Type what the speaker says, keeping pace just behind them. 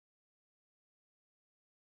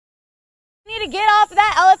to get off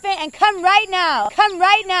that elephant and come right now. Come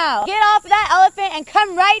right now. Get off that elephant and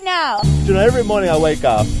come right now. You know, every morning I wake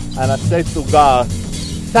up and I say to God,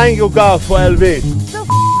 thank you God for Elvis. So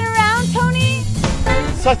around, Tony?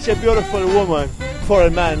 Such a beautiful woman for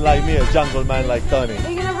a man like me, a jungle man like Tony.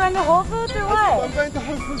 Are you going to run to Whole Foods or what? I'm going to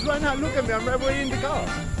Whole Foods right now. Look at me, I'm already in the car.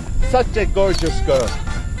 Such a gorgeous girl.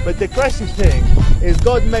 But the crazy thing is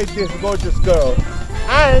God made this gorgeous girl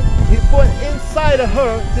and he put inside of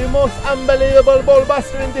her the most unbelievable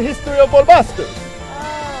ballbuster in the history of ballbusters.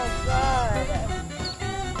 Oh,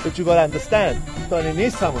 God. But you gotta understand, Tony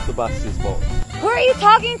needs someone to bust his balls. Who are you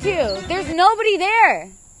talking to? There's nobody there.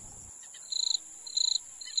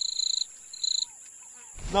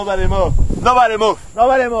 Nobody move. Nobody move.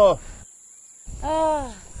 Nobody move.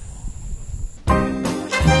 Oh.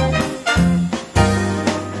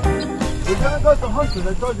 We're gonna go to Hunter.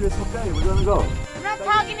 I told you it's okay. We're gonna go. I'm not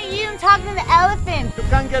talking to you. I'm talking to the elephant. You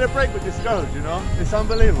can't get a break with this girl, you know? It's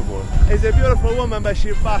unbelievable. It's a beautiful woman, but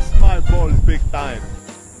she busts my balls big time.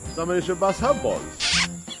 Somebody should bust her balls.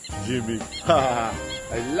 Jimmy. I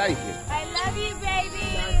like it. I love you,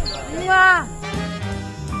 baby. Mwah.